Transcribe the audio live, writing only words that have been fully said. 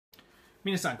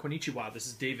Minasan, konnichiwa, this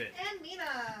is David. And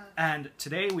Mina! And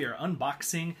today we are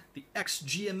unboxing the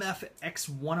XGMF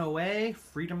X10A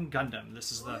Freedom Gundam.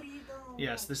 This is the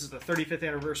this is the 35th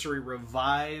Anniversary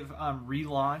Revive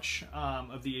relaunch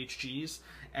of the HGs,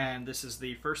 and this is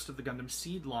the first of the Gundam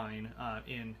Seed line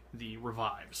in the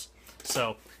Revives.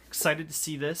 So, excited to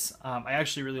see this. I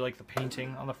actually really like the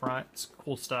painting on the front. It's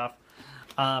cool stuff.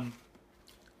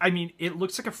 I mean, it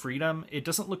looks like a Freedom. It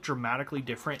doesn't look dramatically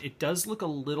different. It does look a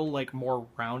little like more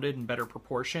rounded and better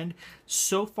proportioned.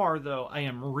 So far, though, I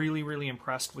am really, really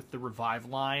impressed with the Revive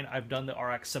line. I've done the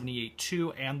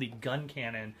RX-78-2 and the gun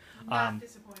cannon. Not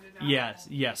disappointed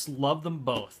at Yes, love them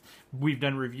both. We've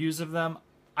done reviews of them.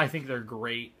 I think they're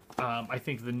great. I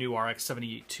think the new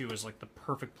RX-78-2 is like the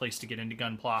perfect place to get into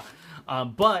Gunpla.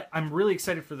 But I'm really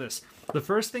excited for this. The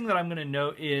first thing that I'm going to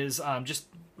note is just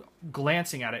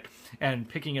glancing at it and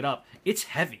picking it up, it's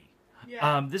heavy.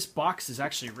 Yeah. This box is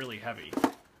actually really heavy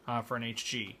for an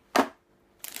HG.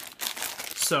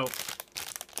 So,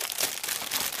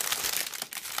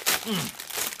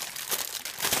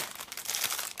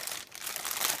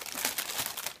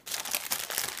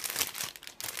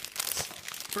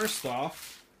 first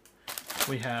off,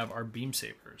 we have our beam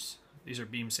sabers. These are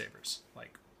beam sabers,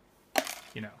 like,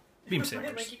 you know, beam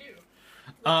sabers. Like you do.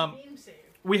 Beam saber.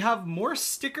 We have more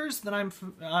stickers than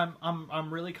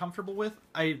I'm really comfortable with.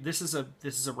 This is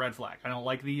a red flag. I don't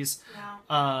like these.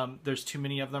 No. There's too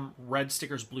many of them. Red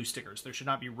stickers, blue stickers. There should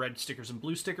not be red stickers and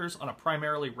blue stickers on a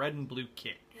primarily red and blue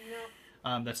kit.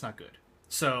 No. That's not good.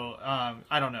 So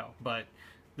I don't know, but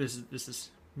this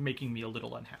is making me a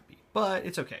little unhappy. But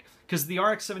it's okay, because the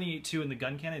RX-78-2 and the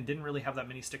gun cannon didn't really have that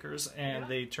many stickers, and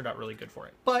they turned out really good for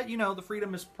it. But you know, the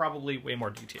Freedom is probably way more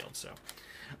detailed. So,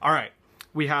 all right.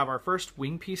 We have our first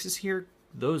wing pieces here.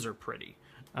 Those are pretty.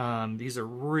 These are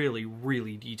really,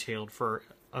 really detailed for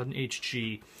an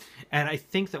HG. And I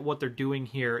think that what they're doing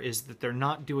here is that they're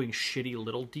not doing shitty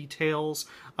little details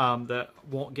that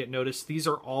won't get noticed. These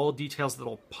are all details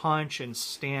that'll punch and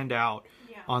stand out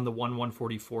on the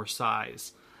 1/144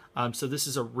 size. So this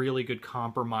is a really good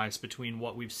compromise between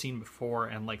what we've seen before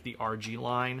and like the RG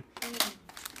line.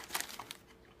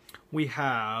 We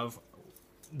have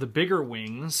the bigger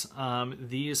wings.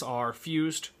 These are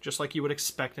fused, just like you would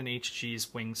expect an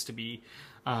HG's wings to be.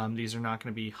 These are not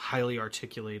going to be highly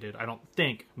articulated, I don't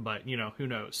think, but, you know, who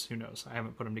knows? Who knows? I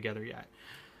haven't put them together yet.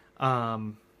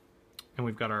 And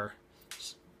we've got our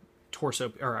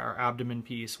torso, or our abdomen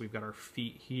piece. We've got our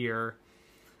feet here.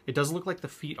 It does look like the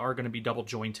feet are going to be double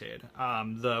jointed.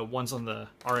 The ones on the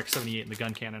RX-78 and the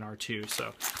gun cannon are too,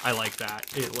 so I like that.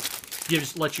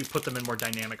 It lets you put them in more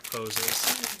dynamic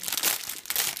poses.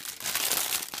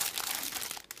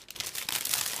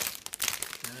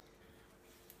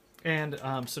 And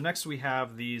so next we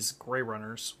have these gray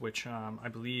runners, which I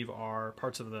believe are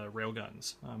parts of the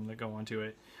railguns that go onto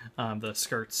it. The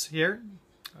skirts here.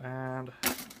 And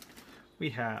we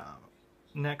have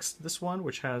next this one,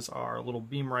 which has our little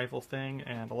beam rifle thing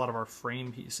and a lot of our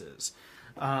frame pieces.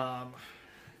 And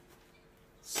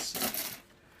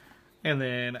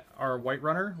then our white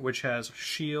runner, which has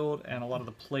shield and a lot of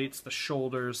the plates, the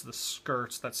shoulders, the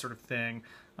skirts, that sort of thing.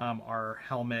 Our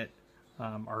helmet,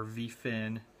 our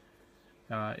V-fin.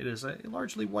 It is a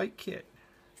largely white kit.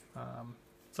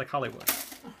 It's like Hollywood.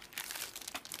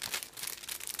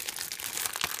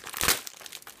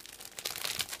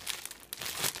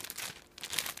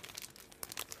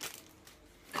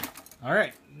 All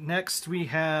right, next we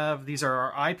have, these are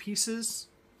our eyepieces.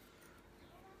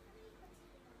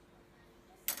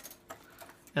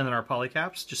 And then our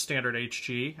polycaps, just standard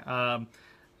HG.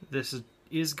 This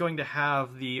is going to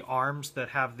have the arms that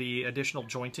have the additional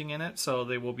jointing in it, so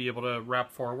they will be able to wrap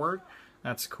forward.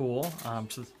 That's cool.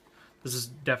 So this is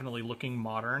definitely looking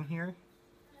modern here.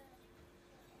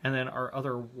 And then our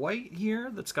other white here,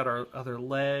 that's got our other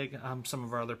leg, some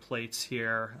of our other plates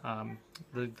here,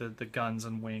 the guns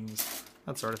and wings,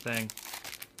 that sort of thing.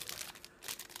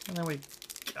 And then we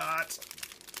got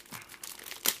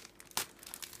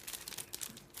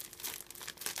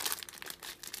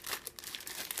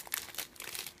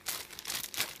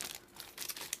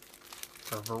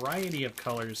a variety of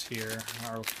colors here,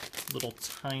 our little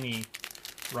tiny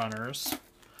runners.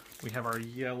 We have our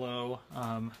yellow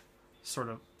sort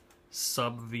of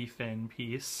sub V-fin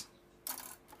piece.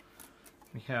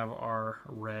 We have our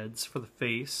reds for the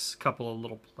face, a couple of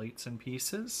little plates and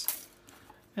pieces.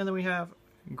 And then we have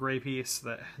a gray piece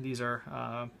that these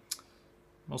are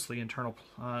mostly internal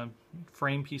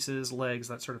frame pieces, legs,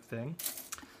 that sort of thing.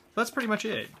 that's pretty much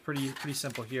it. Pretty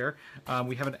simple here.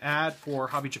 We have an ad for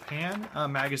Hobby Japan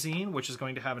magazine, which is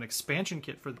going to have an expansion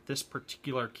kit for this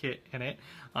particular kit in it,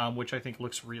 which I think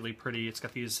looks really pretty. It's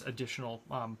got these additional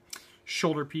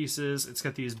shoulder pieces. It's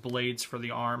got these blades for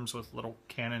the arms with little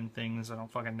cannon things. I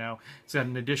don't fucking know. It's got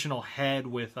an additional head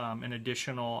with an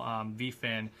additional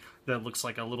V-fin that looks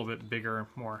like a little bit bigger,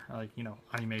 more like, you know,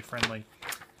 anime friendly.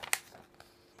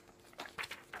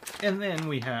 And then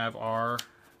we have our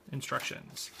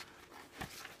instructions.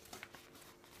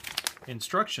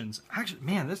 Instructions. Actually,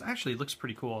 man, this actually looks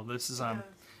pretty cool. This is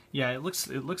yeah, it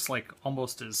looks like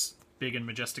almost as big and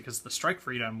majestic as the Strike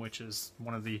Freedom, which is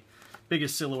one of the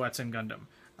biggest silhouettes in Gundam.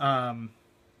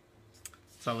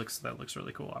 So that looks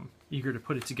really cool. I'm eager to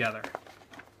put it together.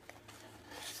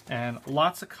 And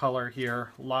lots of color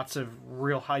here, lots of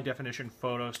real high definition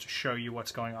photos to show you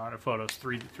what's going on. Photos,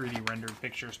 3D rendered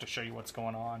pictures to show you what's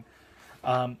going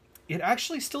on. It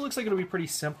actually still looks like it'll be pretty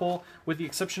simple, with the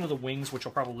exception of the wings, which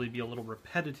will probably be a little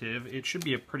repetitive. It should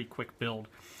be a pretty quick build.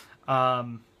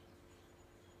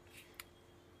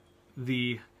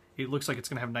 It looks like it's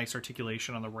going to have nice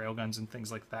articulation on the railguns and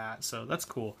things like that, so that's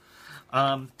cool.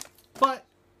 But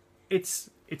it's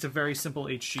a very simple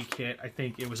HG kit. I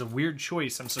think it was a weird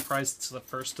choice. I'm surprised it's the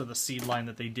first of the seed line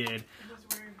that they did. It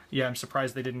was weird. Yeah, I'm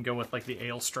surprised they didn't go with like the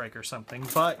Ale Strike or something,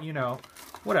 but you know,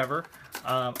 whatever.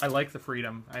 I like the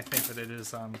Freedom. I think that it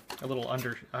is a little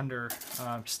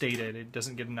understated. It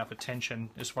doesn't get enough attention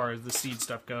as far as the seed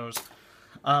stuff goes.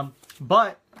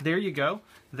 But there you go.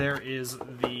 There is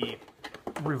the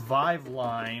Revive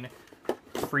line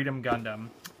Freedom Gundam.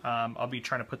 I'll be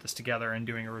trying to put this together and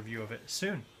doing a review of it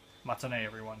soon. Matane,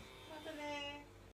 everyone.